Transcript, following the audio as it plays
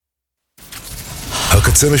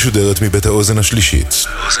הקצה משודרת מבית האוזן השלישית.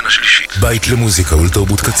 בית למוזיקה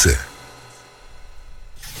ולתרבות קצה.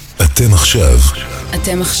 אתם עכשיו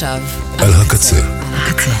על הקצה.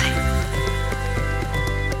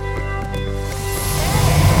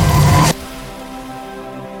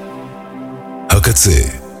 הקצה,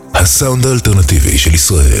 הסאונד האלטרנטיבי של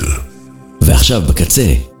ישראל. ועכשיו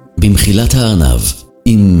בקצה, במחילת הארנב,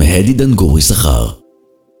 עם הדי דנגורי שכר.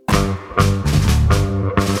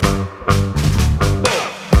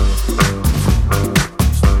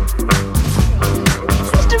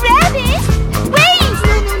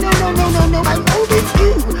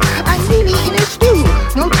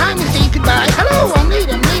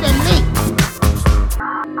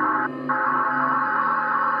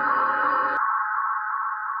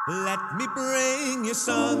 Let me bring you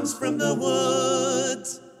songs from the woods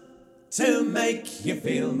to make you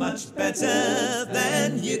feel much better than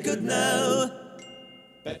you could know.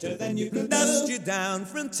 Better than you could know. Dust you down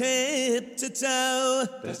from tip to toe.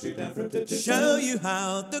 Dust you down from tip to toe. Show you how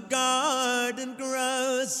the garden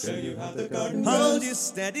grows. Show you how the garden grows. Hold you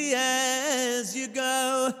steady as you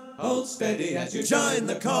go. Hold steady as you join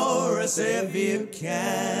the chorus if you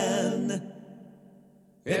can.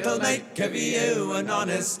 It'll make of you an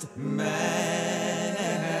honest man.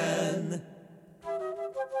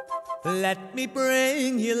 Let me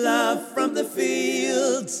bring you love from the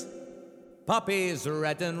fields. Poppies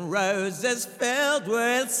red and roses filled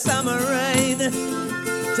with summer rain,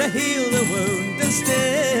 to heal the wound and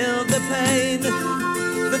still the pain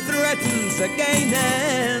that threatens again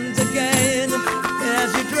and again as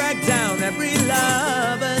you drag down every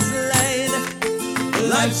lover's lane.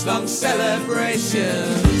 Life's long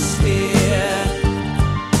celebrations here.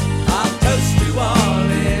 I'll toast you all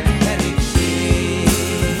in penny cheer.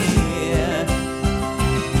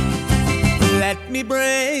 Let me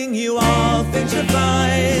bring you all things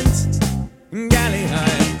refined, galley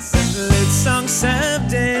heights and lute songs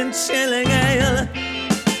served in chilling ale.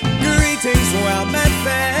 Greetings, well met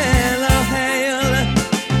fellow, hail.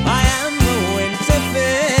 I am the wind to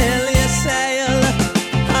fill your sail.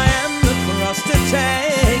 I am the frost to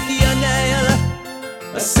take your nail,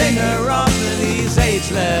 a singer of these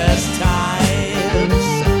ageless times,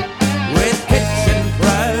 with pitch and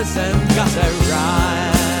prose and gutter rhymes.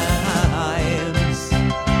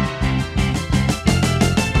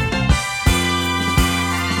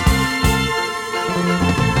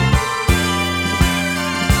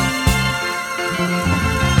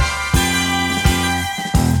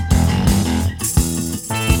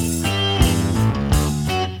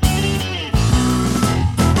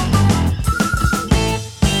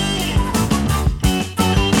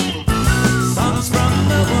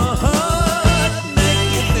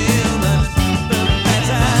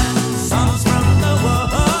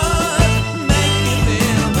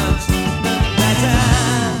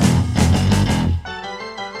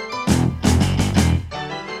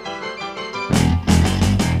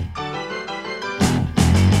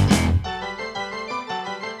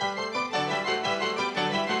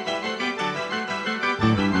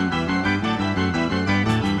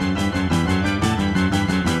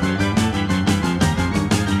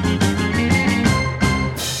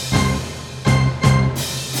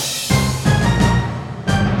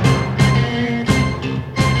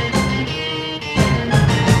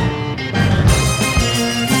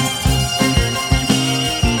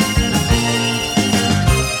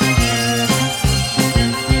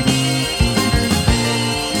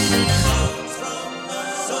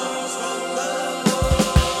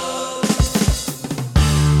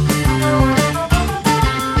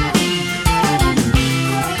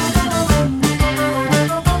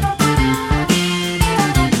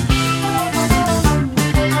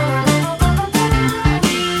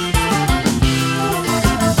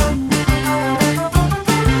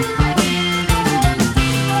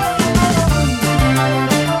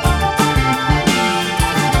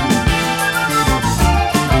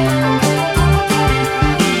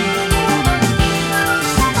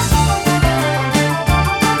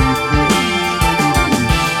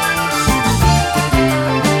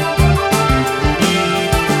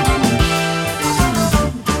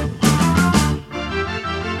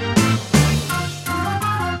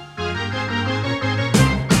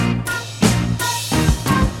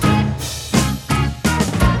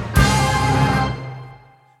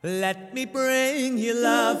 Let me bring you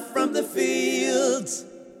love from the fields.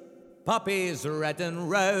 Poppies red and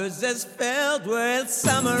roses filled with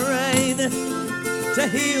summer rain, to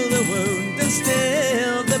heal the wound and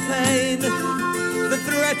still the pain that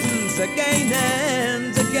threatens again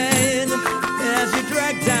and again as you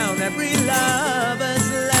drag down every lover's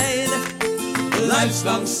lane. life's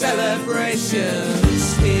long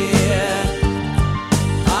celebrations here.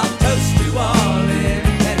 I'll toast you all in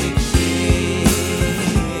Pembrokeshire.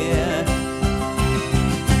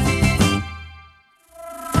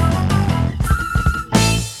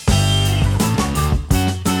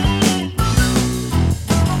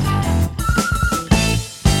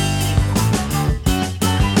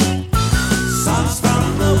 Songs from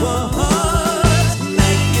the woods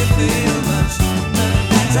make you feel much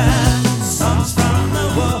better. Songs from the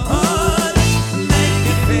woods make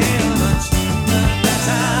you feel much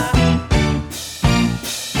better.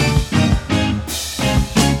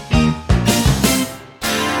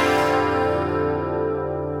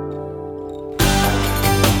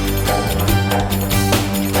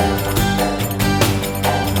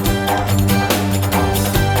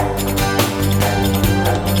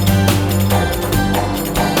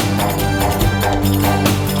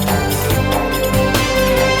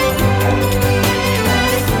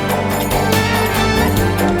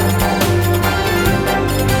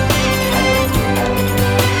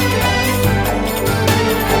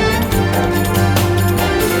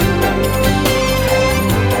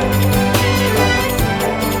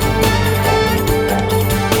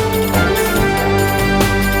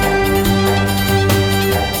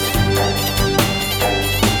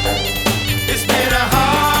 It's been a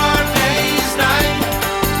hard day's night,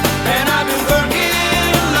 and I've been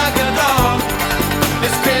working like a dog.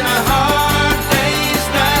 It's been a hard day's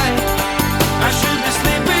night. I should be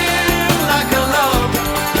sleeping like a log.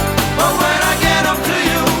 But when I get up to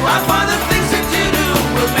you, I find the things that you do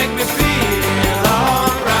will make me feel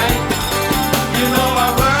alright. You know I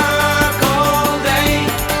work all day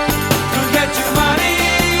to get you money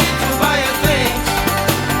to buy your things,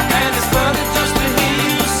 and it's funny just to hear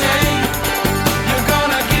you say you're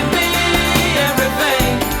gonna give me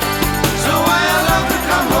everything. So I love to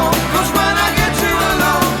come home, 'cause when I get you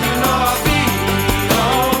alone, you know I feel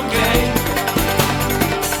okay.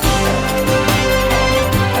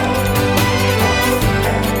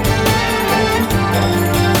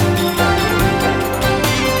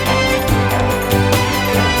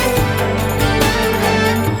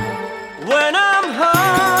 When I'm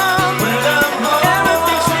home,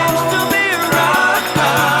 everything seems to be right.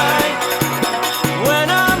 When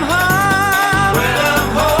I'm home,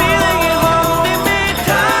 feeling you holding me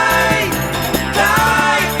tight,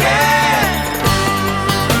 tight, yeah.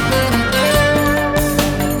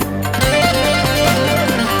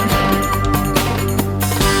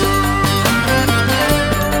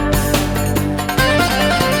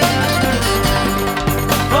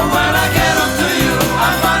 But when I get up to you, I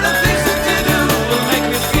find the things that you do will make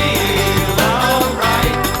me feel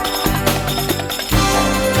alright.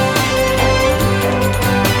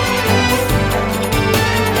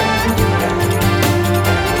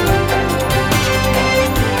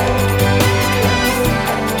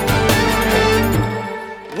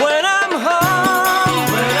 When I'm home,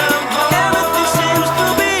 everything seems to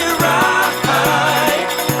be right.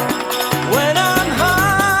 When I'm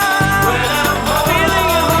home, feeling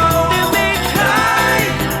you holding me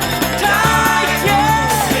tight, tight, yeah.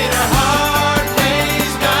 It's been a hard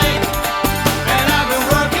day's night, and I've been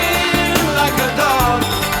working like a dog.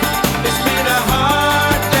 It's been a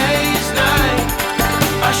hard day's night.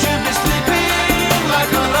 I should be sleeping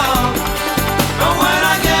like a log. But when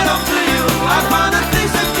I get up to you, I find the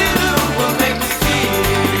things that you do will make me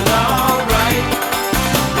feel alright.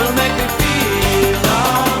 Will make me feel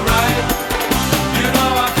alright. You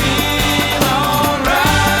know I feel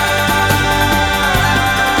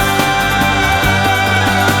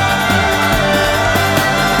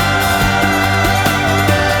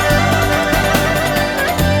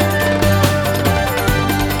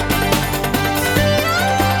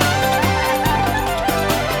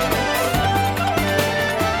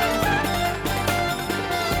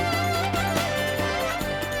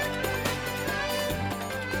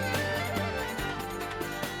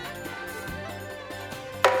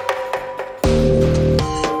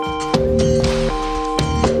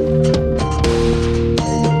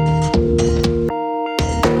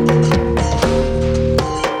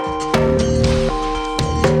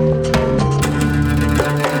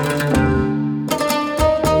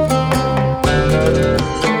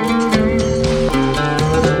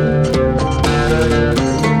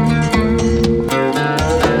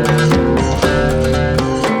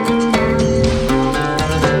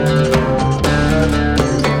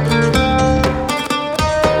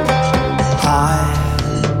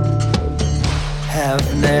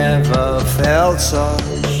felt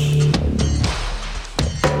such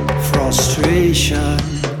frustration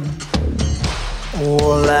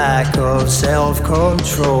or lack of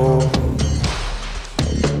self-control.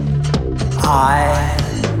 I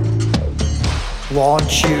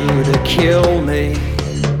want you to kill me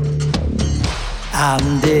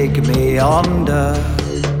and dig me under.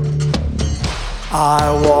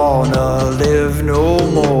 I wanna live no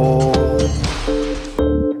more.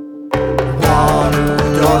 One who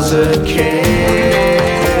doesn't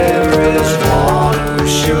care is one who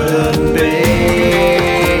shouldn't be.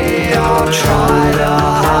 I'll try to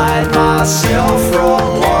hide myself from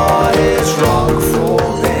what is wrong for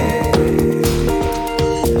me.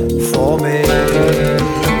 For me.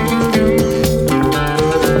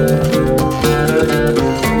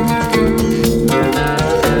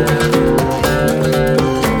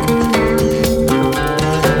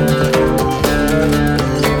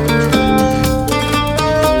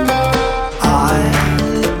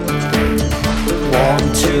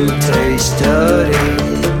 Dirty,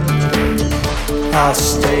 a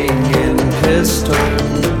stinging pistol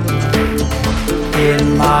in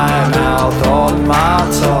my mouth, on my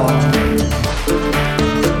tongue.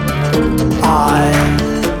 I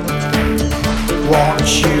want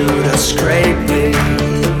you to scrape me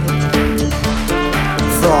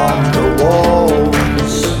from the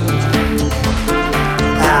walls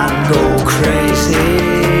and go crazy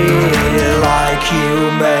like you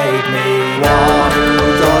made me. One who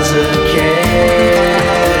doesn't care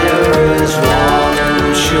is one who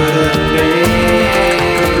shouldn't be.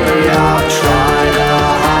 I'll try to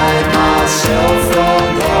hide myself from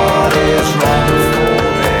what is wrong for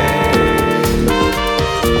me.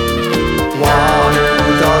 One who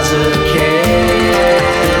doesn't care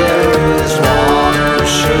is one who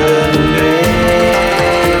shouldn't be.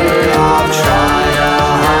 I'll try to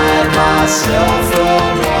hide myself from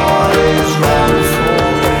what is wrong for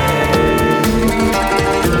me.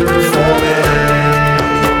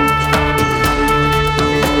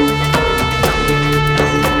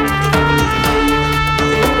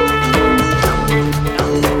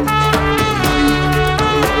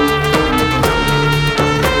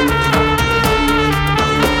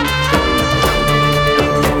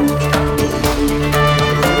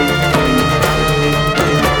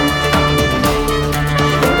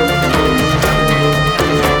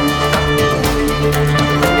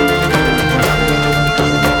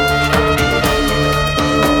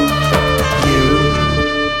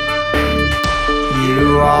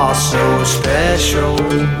 So special,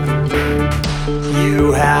 you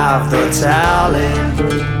have the talent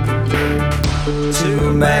to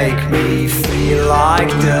make me feel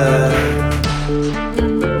like dirt.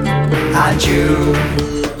 And you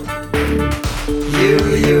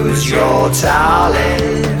use your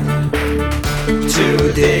talent to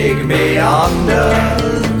dig me under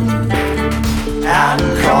and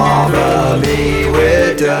cover me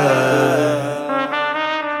with dirt.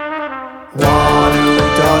 One who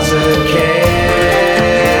doesn't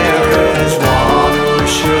care is one who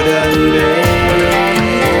shouldn't be.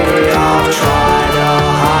 I'll try to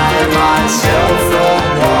hide myself from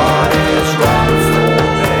what is wrong for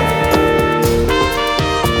me.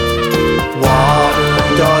 One who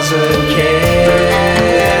doesn't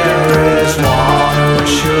care is one who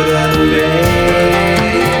shouldn't be.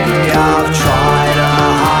 I'll try to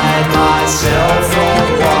hide myself from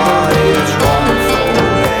what is wrong for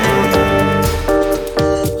me.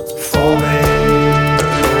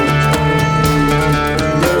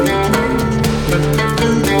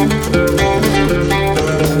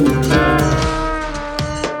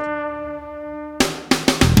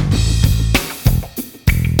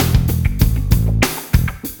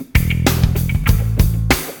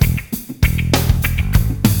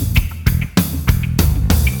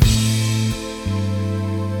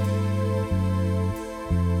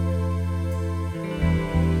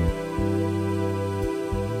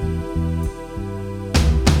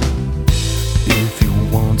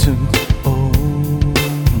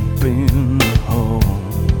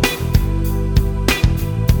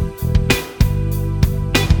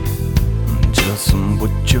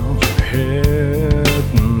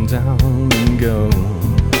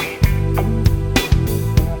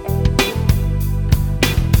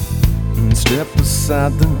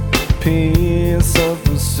 Beside the piece of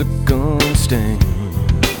the circumstance,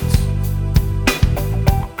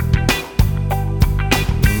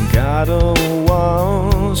 gotta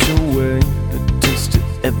wash away the taste of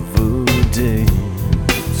evidence.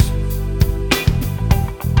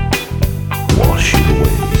 Wash it away.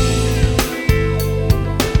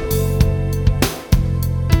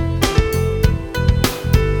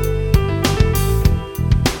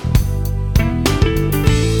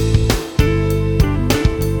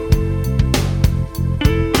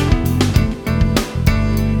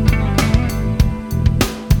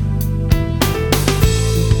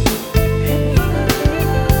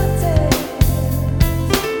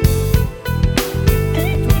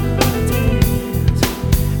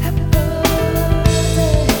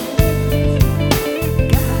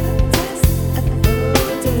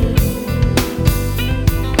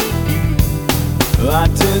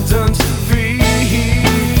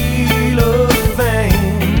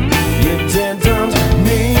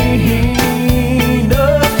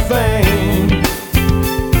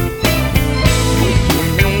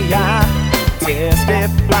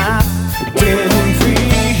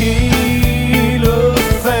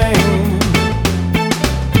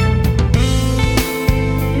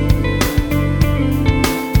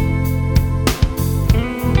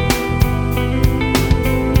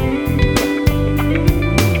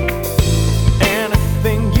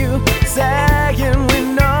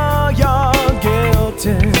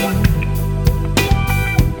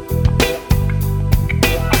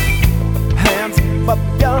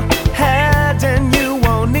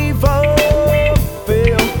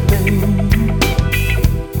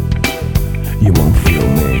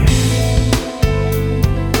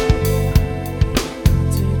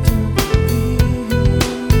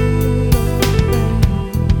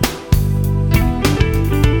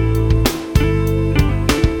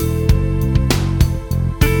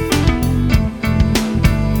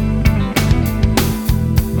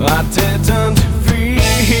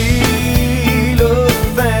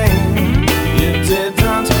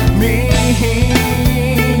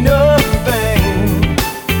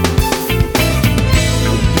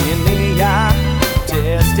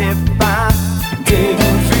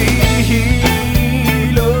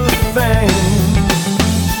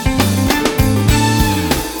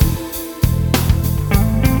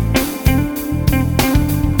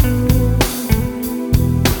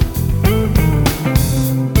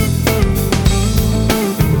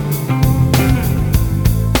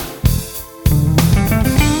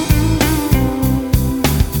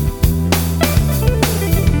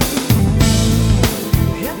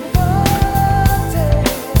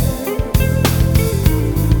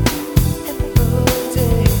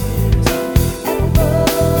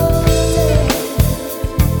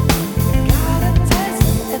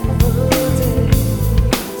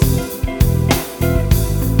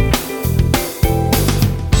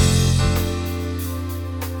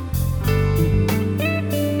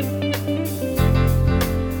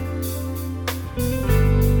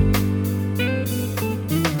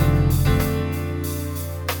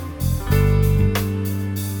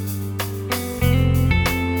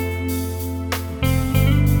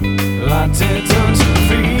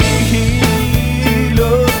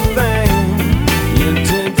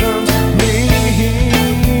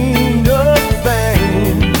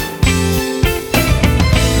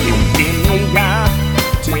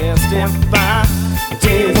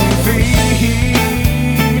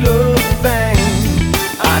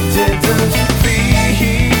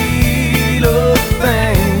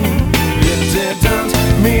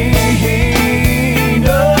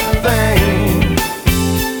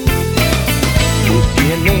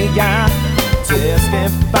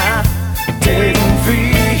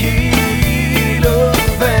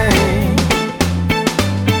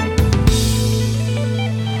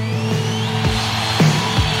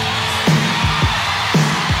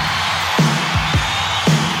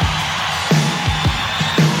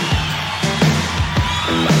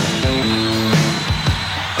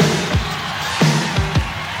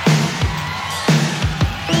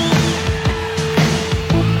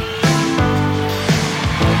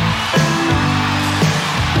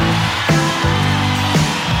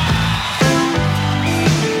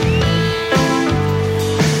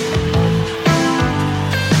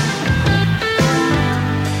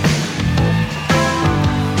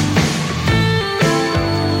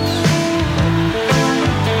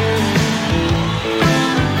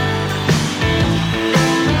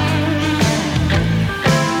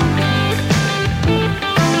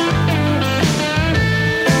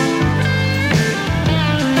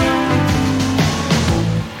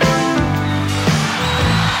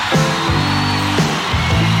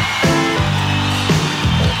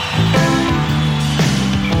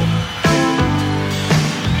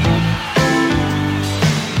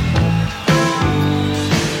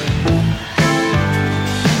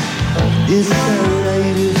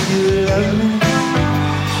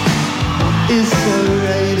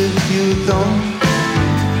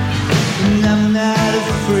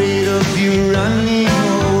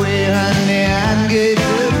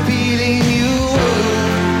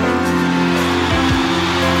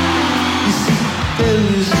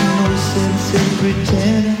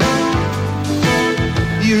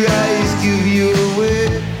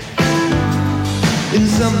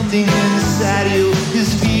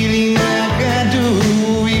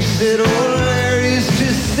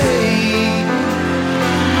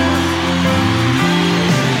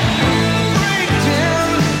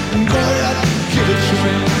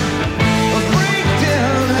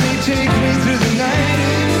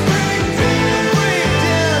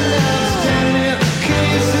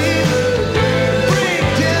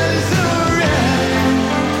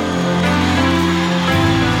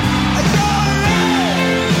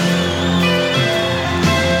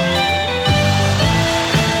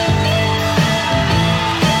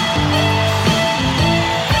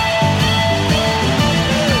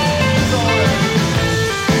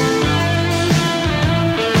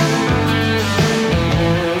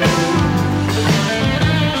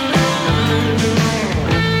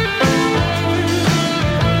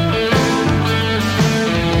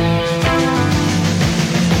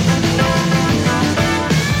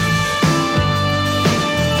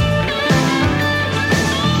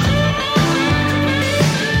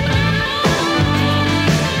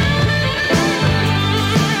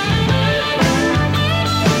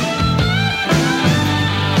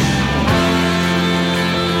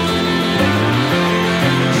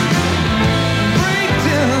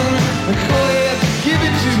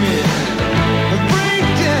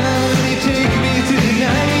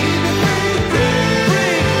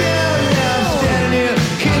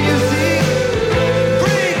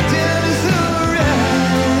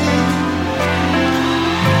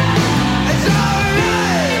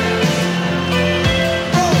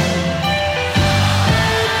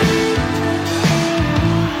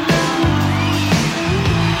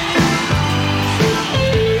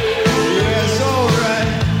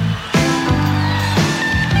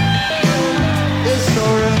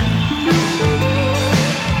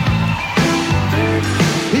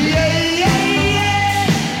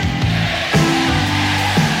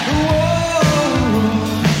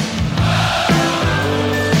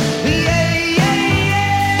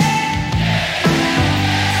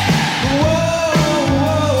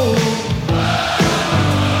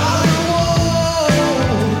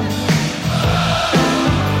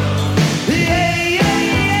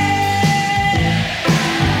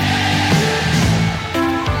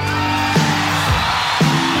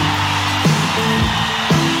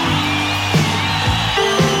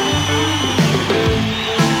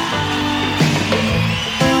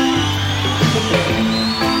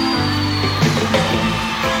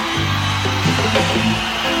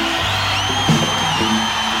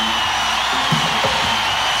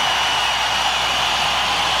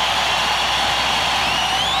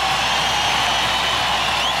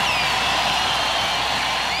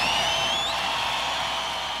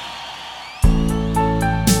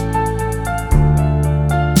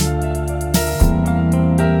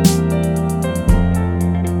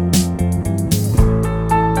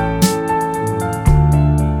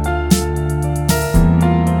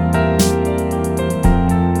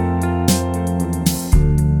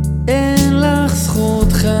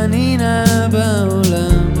 חנינה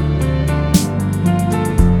בעולם,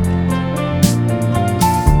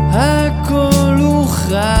 הכל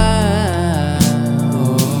הוכרע.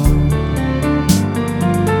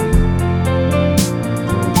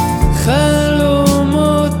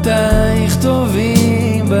 חלומותייך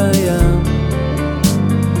טובים בים,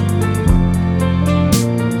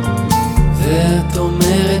 ואת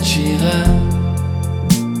אומרת שירה.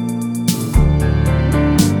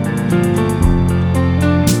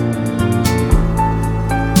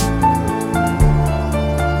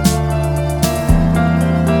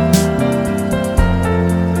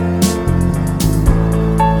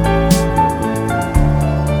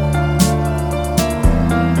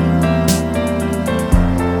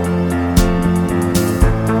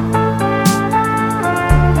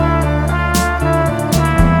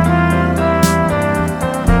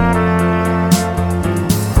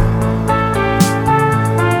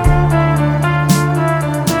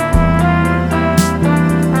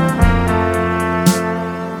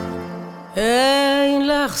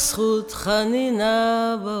 זכות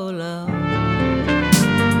חנינה בעולם,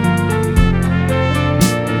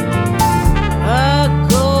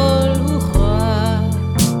 הכל הוכרע.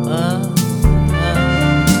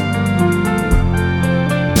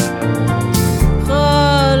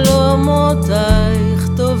 חלומותייך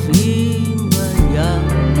טובים בים,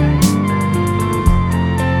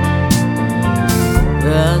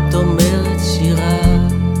 ואת אומרת שירה,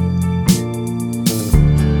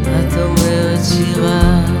 את אומרת שירה.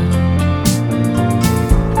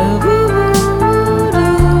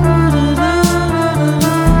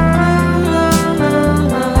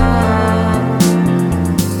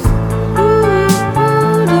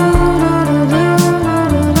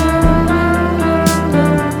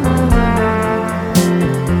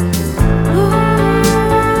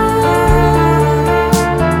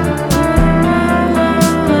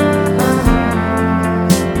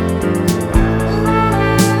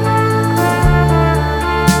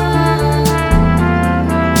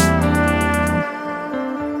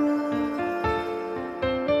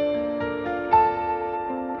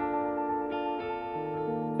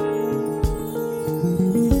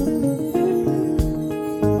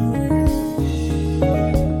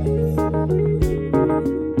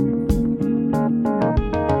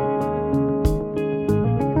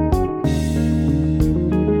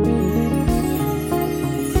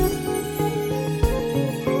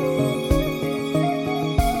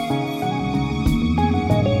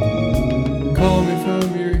 Call me from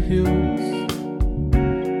your hills.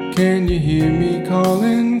 Can you hear me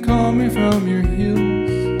calling? Call me from your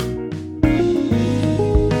hills.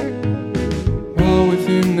 While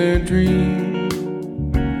within their dream,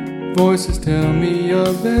 voices tell me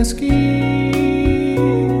of their scheme.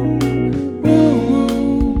 Woo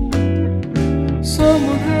woo,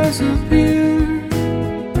 someone has appeared,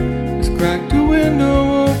 has cracked a window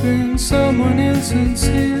open. Someone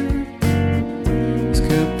insincere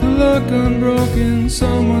kept the luck unbroken.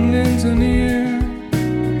 Someone lends an ear,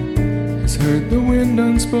 has heard the wind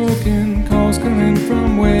unspoken, calls coming from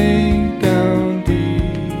way down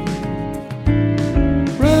deep.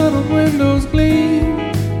 Rattled windows gleam,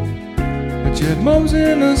 a jet moves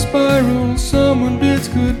in a spiral. Someone bids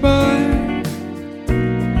goodbye,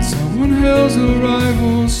 someone hails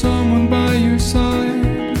arrival. Someone by your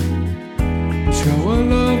side, show a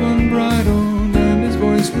love unbridled, and his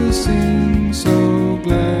voice will sing so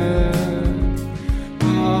glad.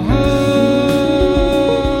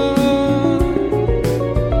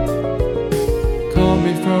 Call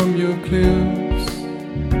me from your cliffs.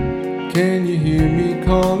 Can you hear me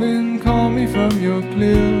calling? Call me from your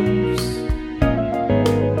cliffs.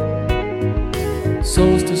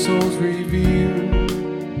 Souls to souls reveal,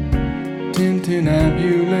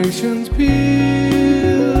 tintinabulations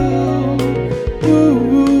peel. Woo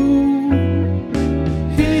woo,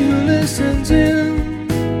 listens in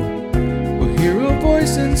will hear a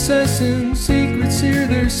voice incessant, secrets hear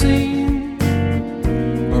their scene,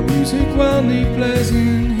 our music wildly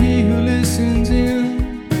pleasant. He who listens in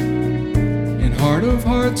heart of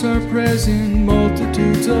hearts are present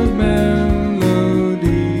multitudes of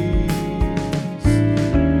melodies.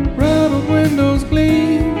 Rattled windows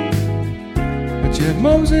gleam, a jet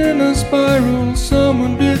moves in a spiral.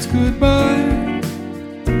 Someone bids goodbye,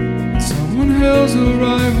 someone hails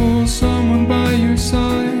arrival. Someone by your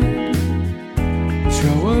side,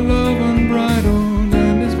 show a love unbridled,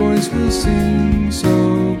 and his voice will sing so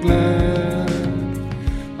glad.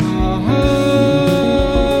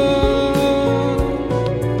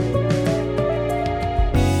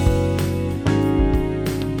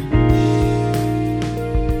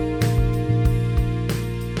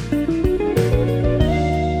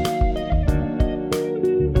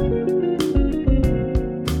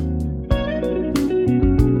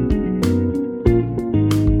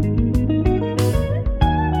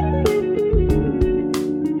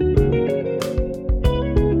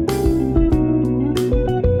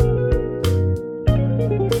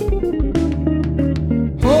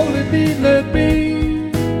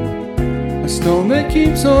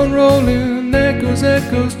 keeps on rolling, echoes,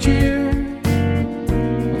 echoes cheer.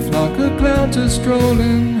 A flock of clouds are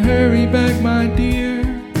strolling, hurry back, my dear.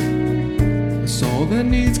 A soul that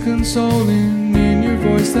needs consoling in your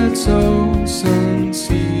voice that's so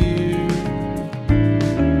sincere.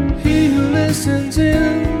 He who listens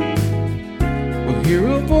in will hear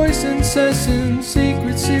a voice incessant,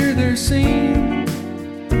 secrets here they're seen.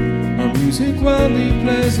 Our music wildly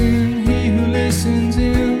pleasant, he who listens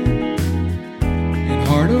in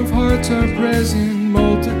heart of hearts are present,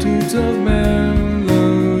 multitudes of melodies.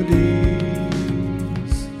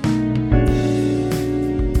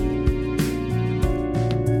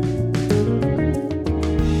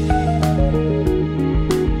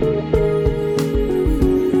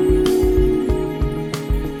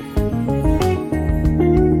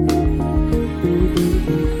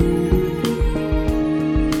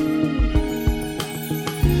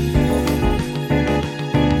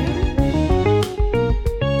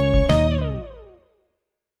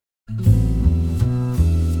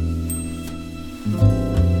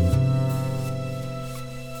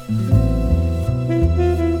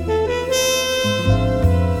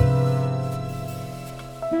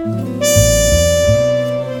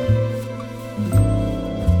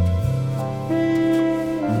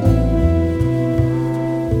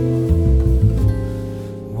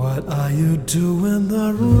 Doing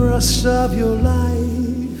the rest of your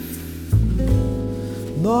life,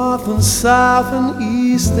 north and south and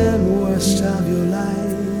east and west of your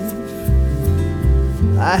life.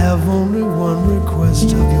 I have only one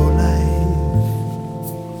request of your life,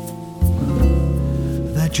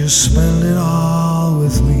 that you spend it all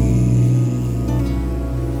with me.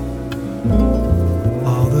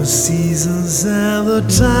 All the seasons and the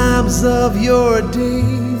times of your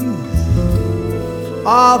days,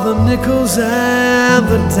 all the nickels and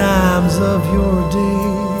the dimes of your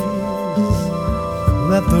days.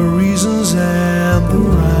 Let the reasons and the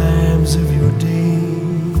rhymes of your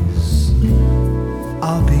days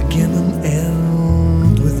all begin and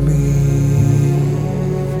end with me.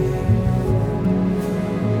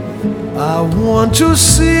 I want to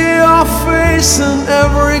see your face in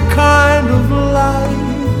every kind of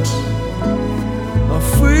light. I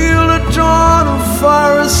feel the dawn of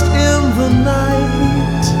forest in the night.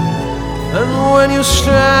 And when you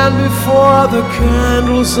stand before the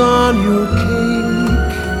candles on your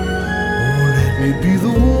cake, oh, let me be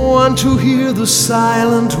the one to hear the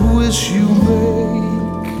silent wish you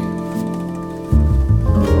make.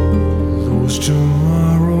 Those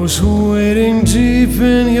tomorrows waiting deep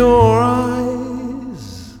in your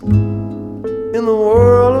eyes, in the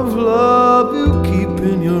world of love you keep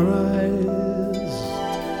in your eyes.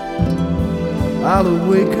 I'll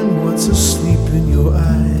awaken what's asleep in your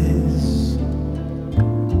eyes.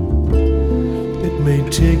 May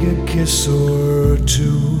take a kiss or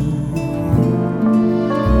two.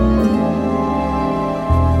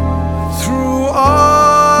 Through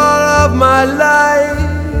all of my life,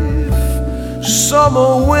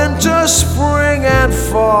 summer, winter, spring, and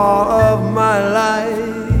fall of my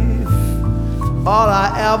life, all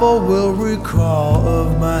I ever will recall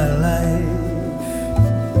of my life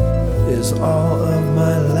is all of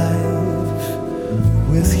my life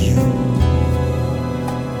with you.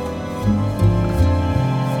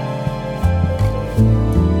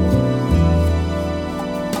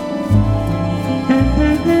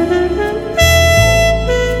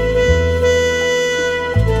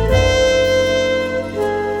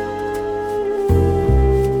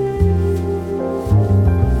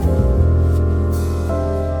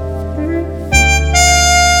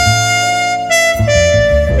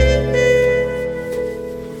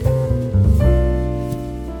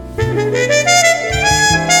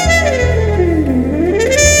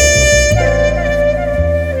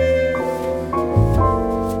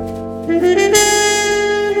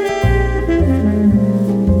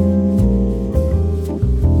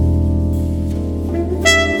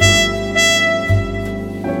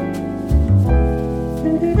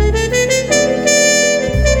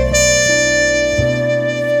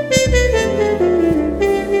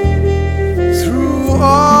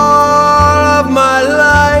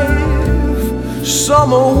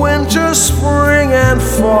 Summer, winter, spring, and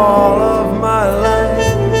fall of my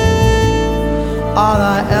life, all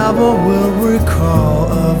I ever will recall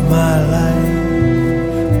of my life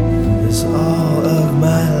is all of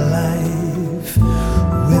my life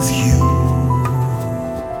with you.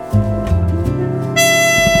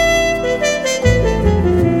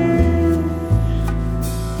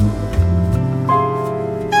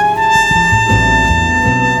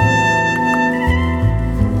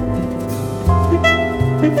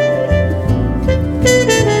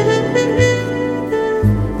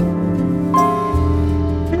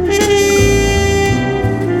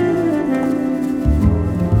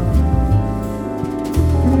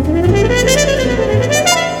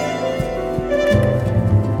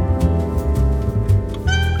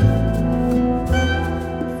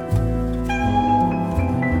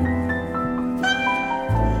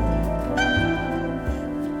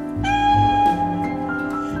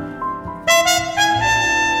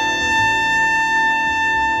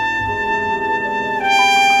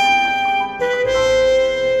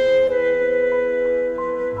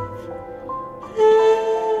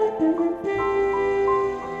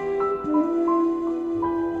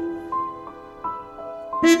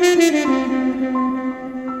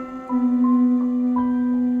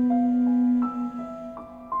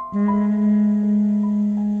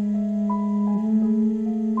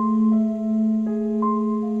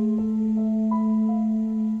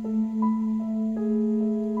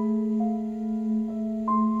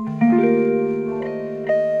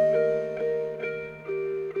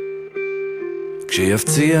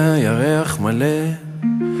 כשיפציע ירח מלא,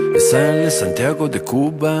 אסע לסנטיאגו דה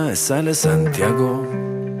קובה, אסע לסנטיאגו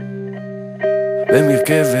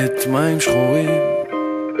במרכבת מים שחורים.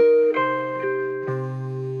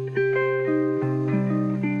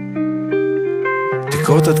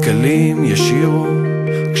 תקרות הדקלים ישירו,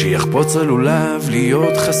 כשיחפוץ הלולב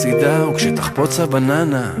להיות חסידה, וכשתחפוץ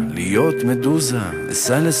הבננה להיות מדוזה,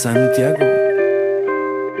 אסע לסנטיאגו.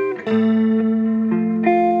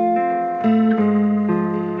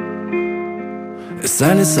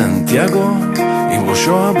 אסע לסנטיאגו עם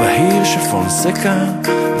ראשו הבהיר של פונסקה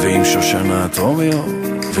ועם שושנת רומיו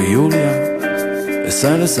ויוליה.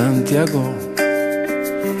 אסע לסנטיאגו,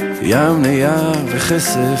 ים נייר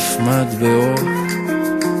וכסף מטבעות.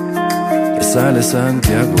 אסע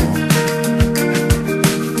לסנטיאגו,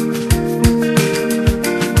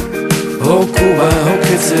 הו קובה, הו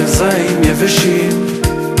קצב זיים יבשים.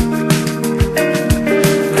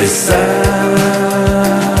 אסע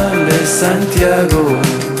לסנטיאגו,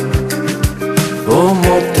 או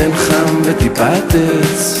מותן חם וטיפת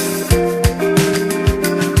עץ.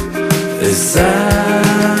 אסע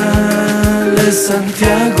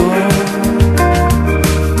לסנטיאגו,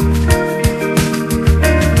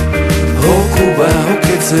 הו קובה, הו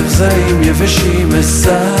קצב זיים יבשים.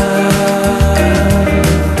 אסע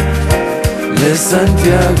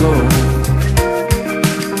לסנטיאגו,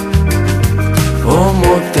 או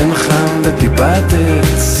מותן חם וטיפת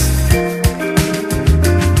עץ.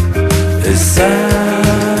 אסע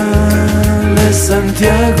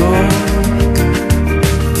לסנטיאגו,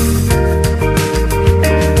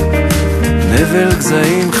 נבל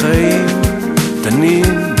גזעים חיים, תנים,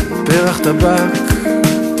 פרח טבק.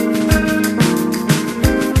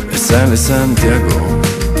 אסע לסנטיאגו,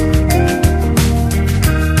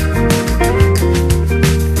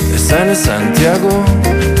 אסע לסנטיאגו,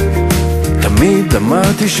 תמיד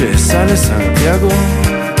אמרתי שאסע לסנטיאגו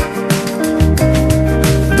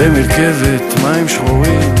במרכבת מים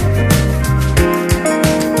שחורים.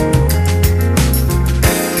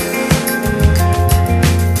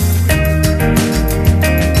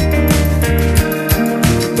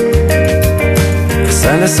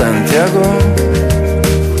 אסע לסנטיאגו,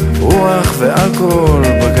 רוח ואלכוהול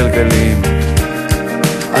בגלגלים,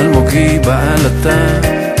 אלמוגי בעלתה,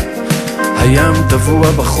 הים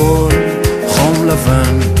טבוע בחול, חום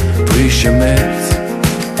לבן, פרי שמת.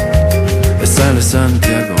 אסע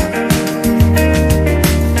לסנטיאגו,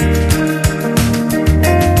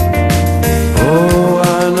 או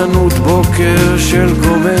עננות בוקר של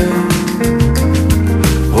גומר,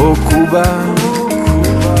 או קובה,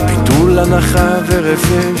 ביטול הנחה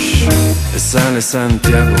ורפש. אסע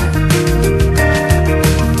לסנטיאגו,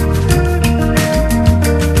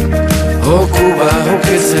 או קובה, או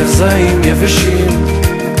קצב זיים יבשים.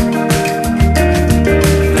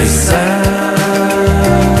 אסע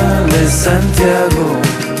לסנטיאגו,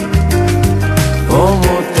 או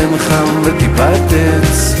מותן חם וטיפת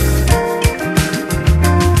עץ.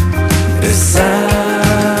 אסע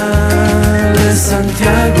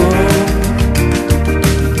לסנטיאגו,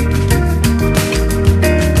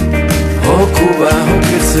 או קובה, או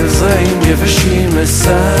קצב זיים יבשים.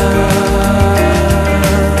 אסע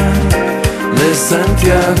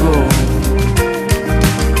לסנטיאגו,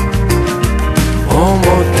 או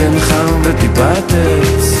מותן חם וטיפת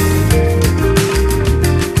עץ.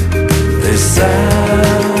 אסע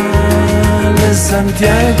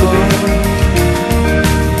לסנטיאגו,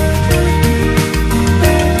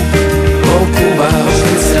 או קובה, או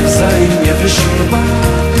קצב זיים יבשים.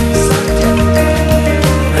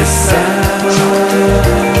 אסע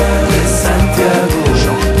לסנטיאגו,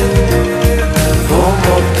 או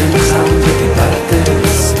מותן חם וטיפת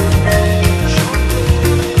עץ.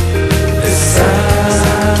 אסע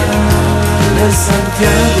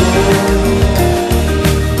לסנטיאגו,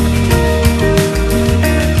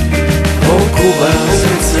 או קובה, או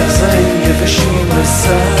קצב זיים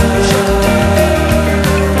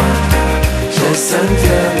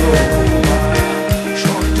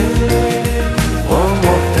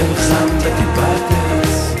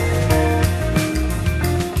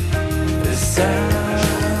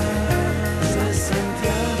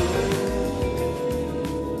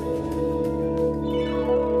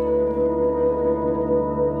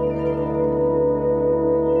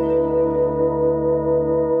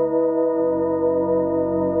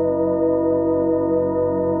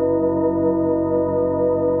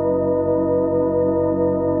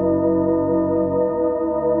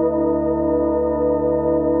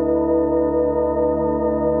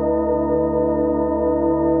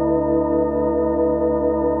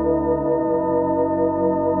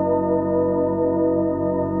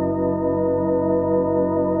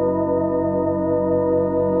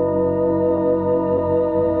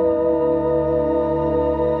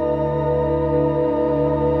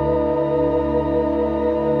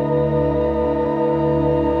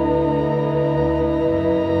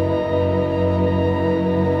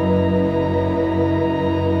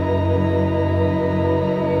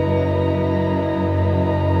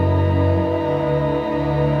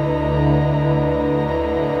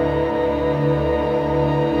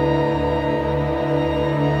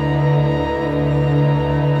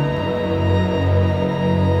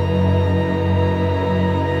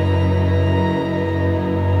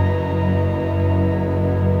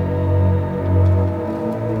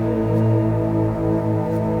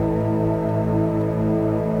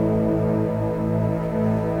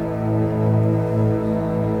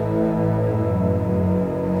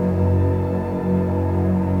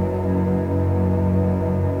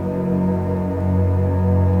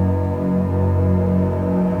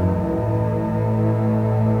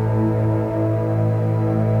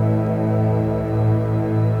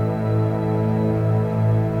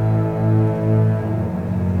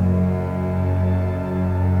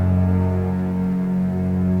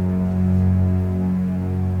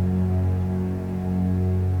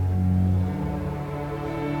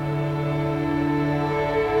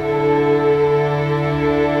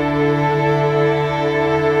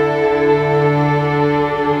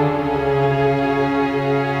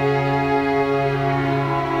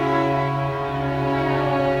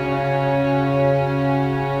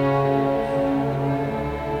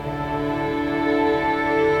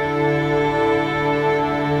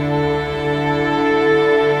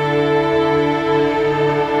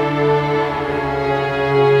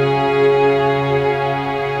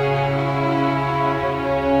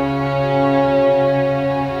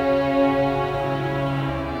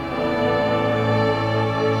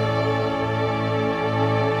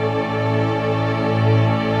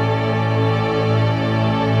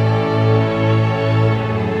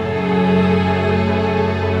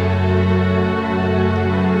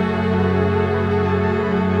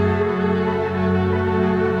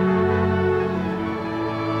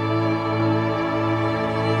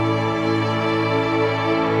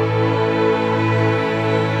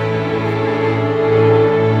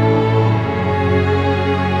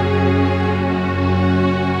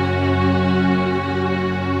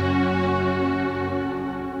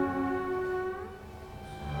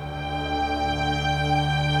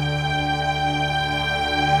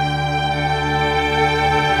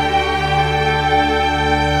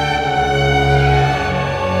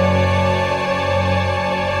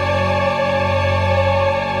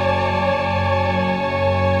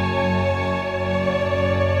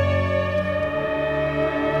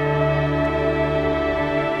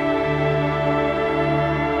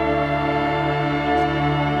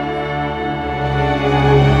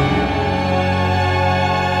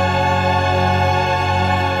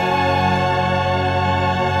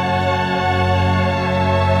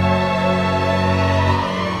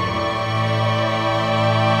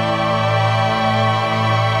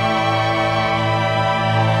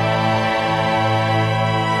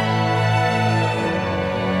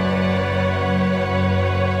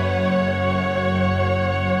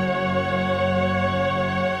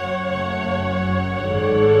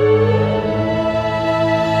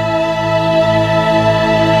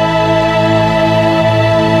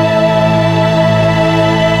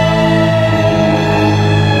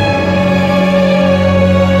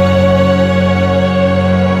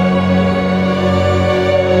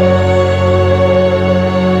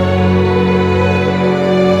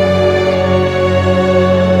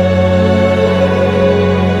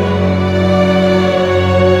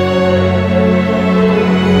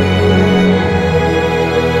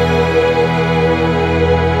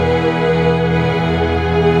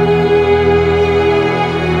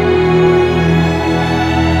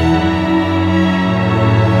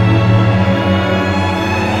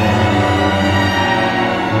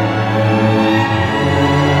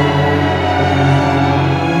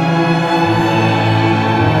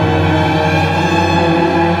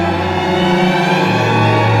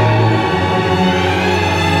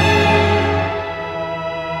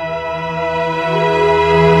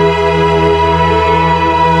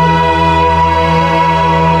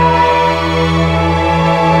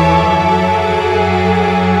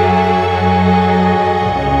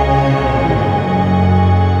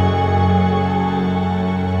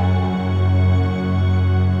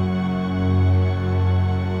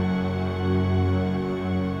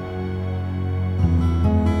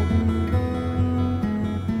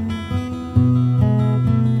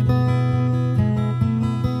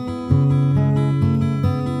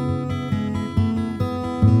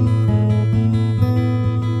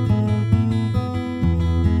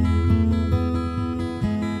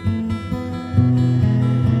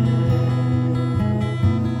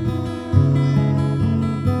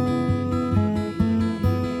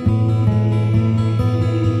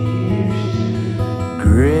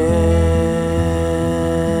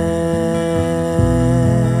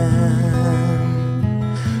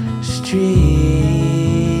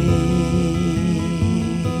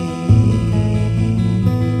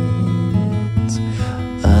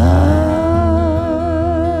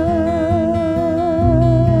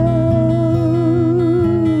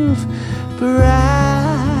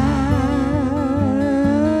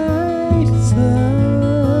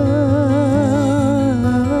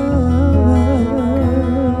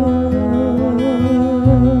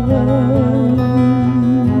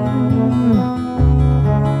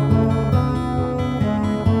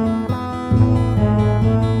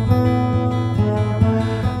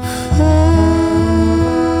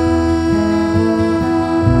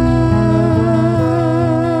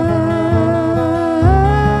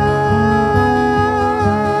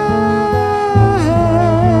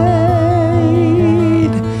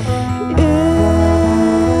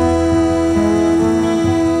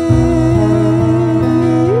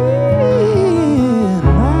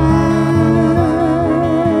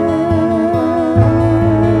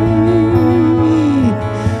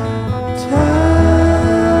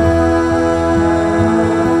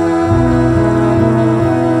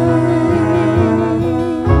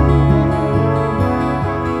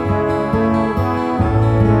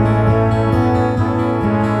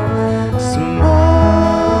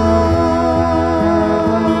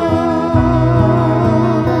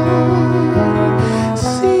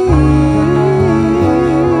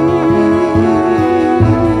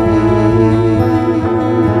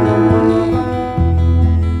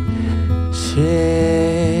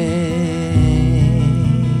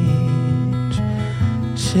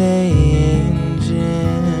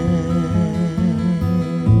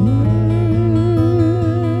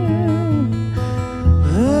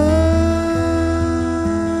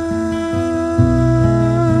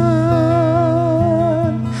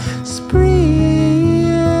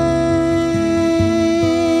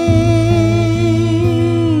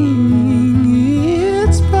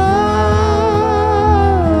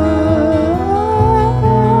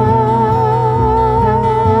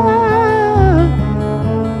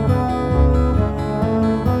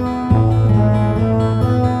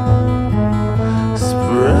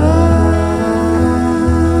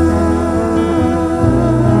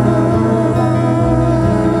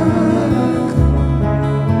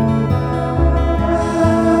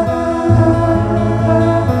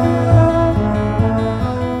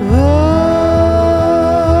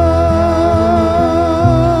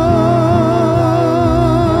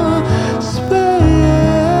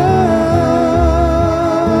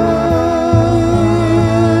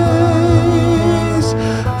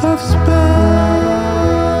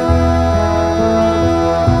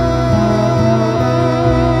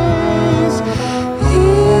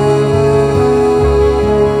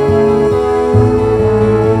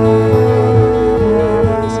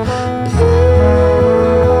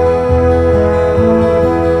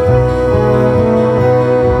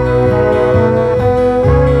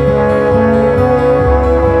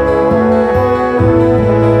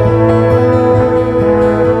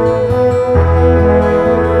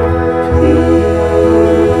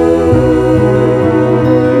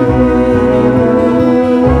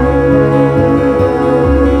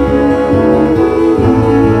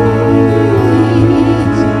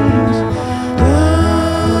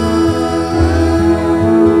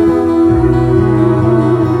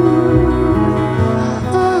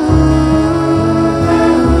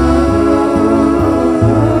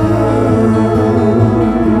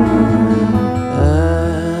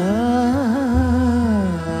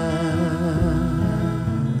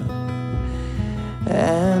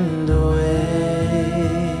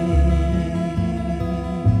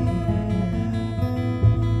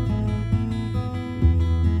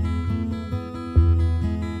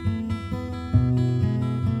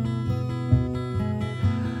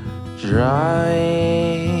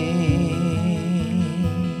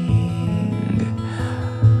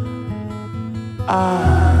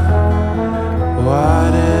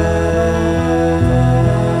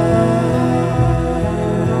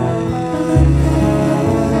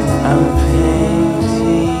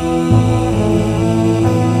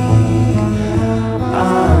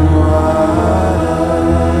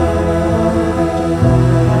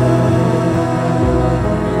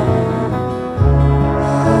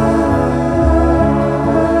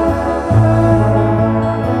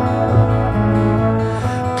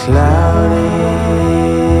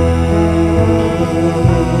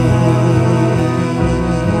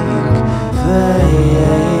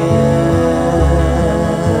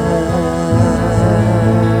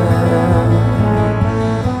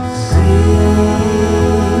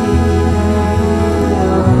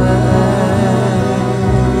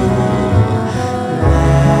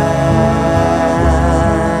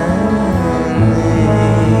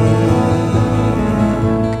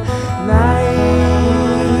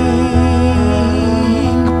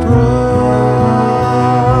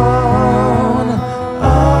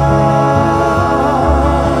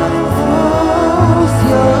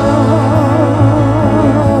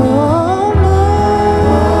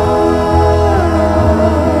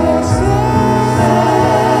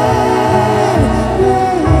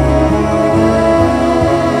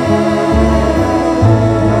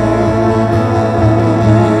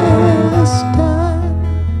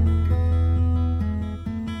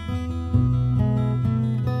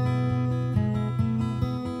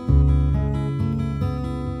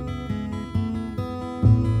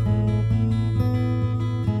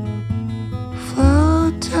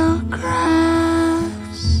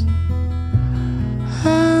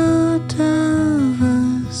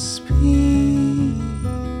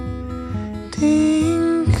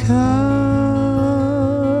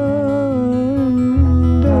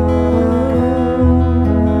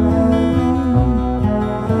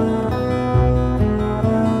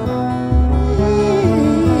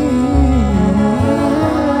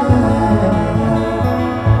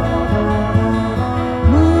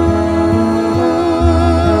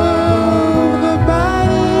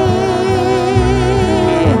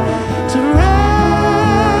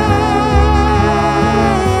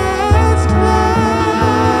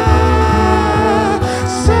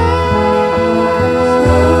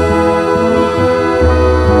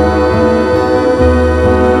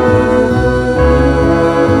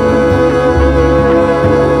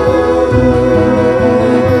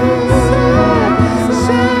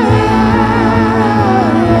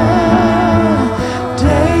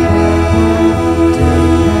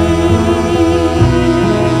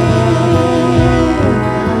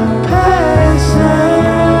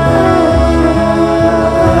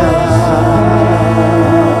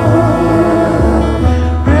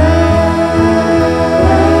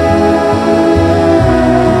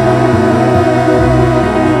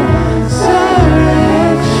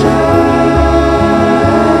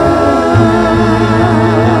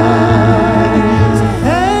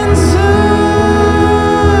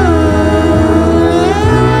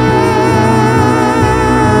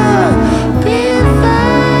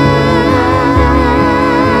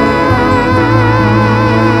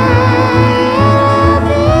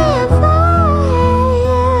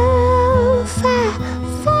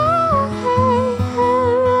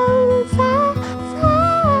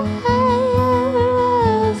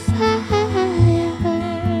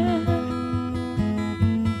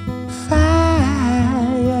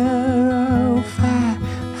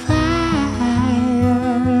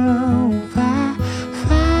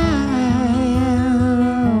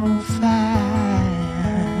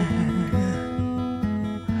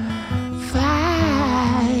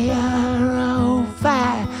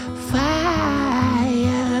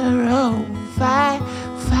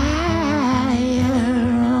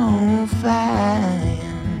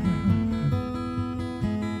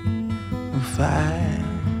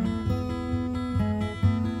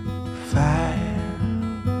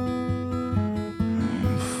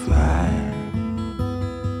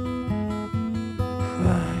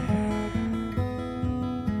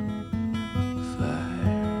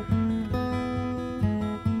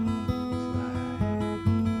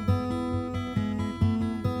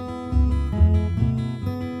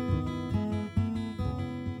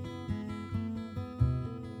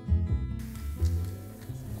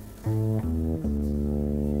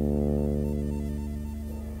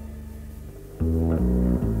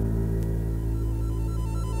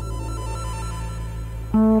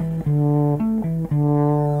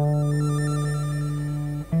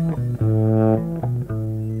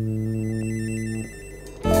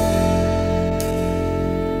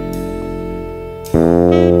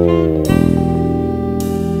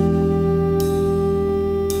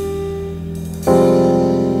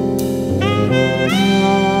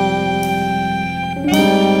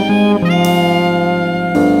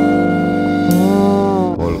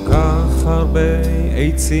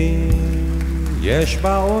יש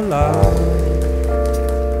בעולם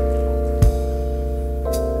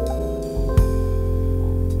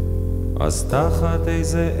אז תחת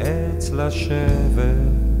איזה עץ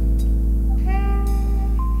לשבת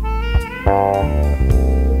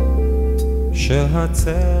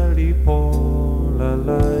שהצל ייפול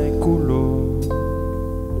עליי כולו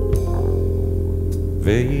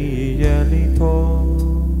ויהיה לי טוב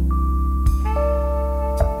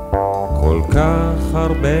כל כך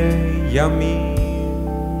הרבה ימים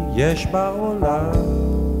יש בעולם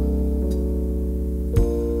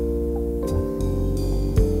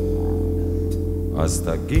אז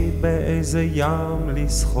תגיד באיזה ים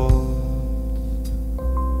לשחות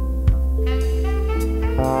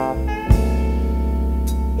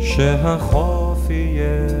שהחוף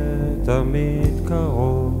יהיה תמיד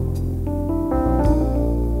קרוב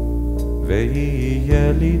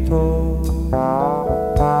ויהיה לי טוב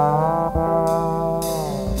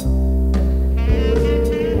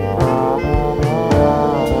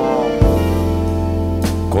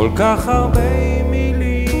כל כך הרבה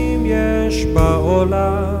מילים יש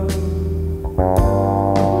בעולם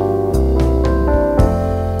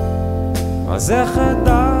אז איך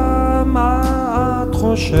אדע מה את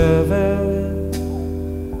חושבת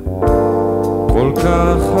כל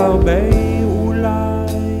כך הרבה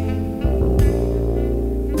אולי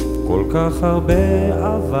כל כך הרבה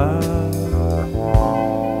אבל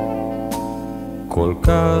כל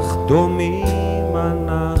כך דומים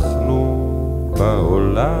אנחנו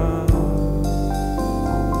בעולם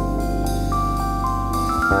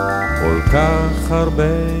כל כך הרבה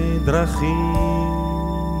דרכים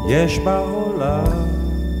יש בעולם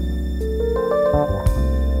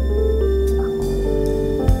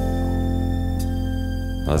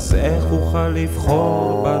אז איך אוכל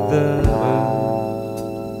לבחור בדרך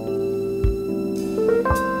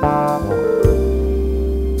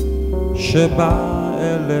שבה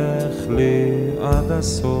אלך לי עד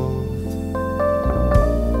הסוף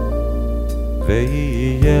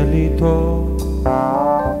ויהיה לי טוב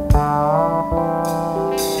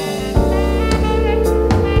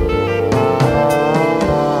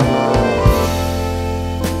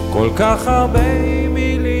כל כך הרבה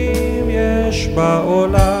מילים יש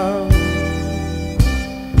בעולם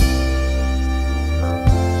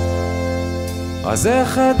אז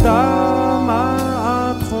איך אדע מה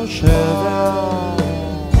את חושבת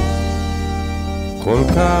כל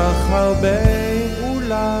כך הרבה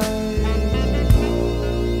אולי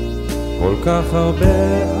כל כך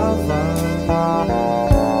הרבה אבל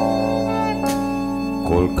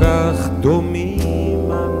כל כך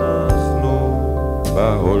דומים אנחנו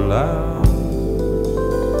בעולם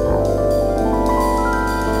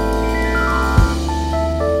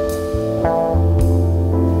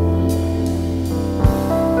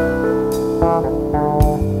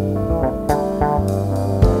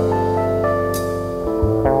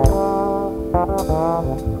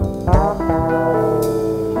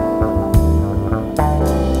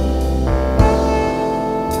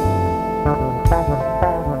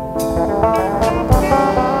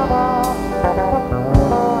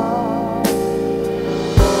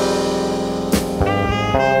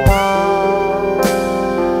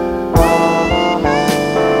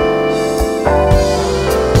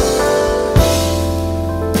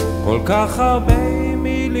כל כך הרבה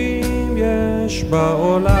מילים יש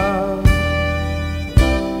בעולם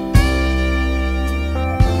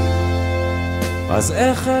אז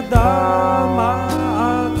איך אדע מה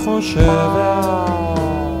את חושבת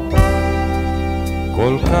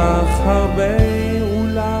כל כך הרבה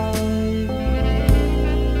אולי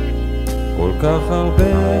כל כך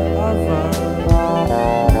הרבה אבל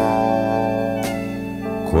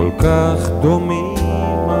כל כך דומים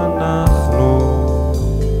אנחנו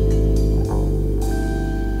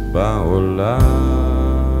בעולם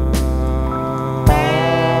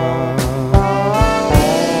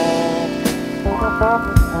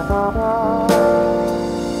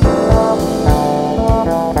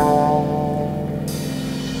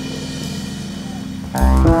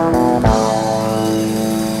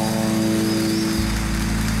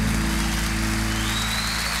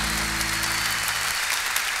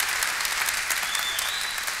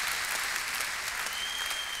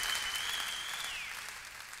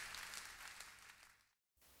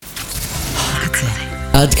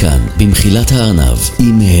עד כאן במחילת הארנב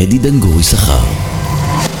עם הדי דנגורי שכר.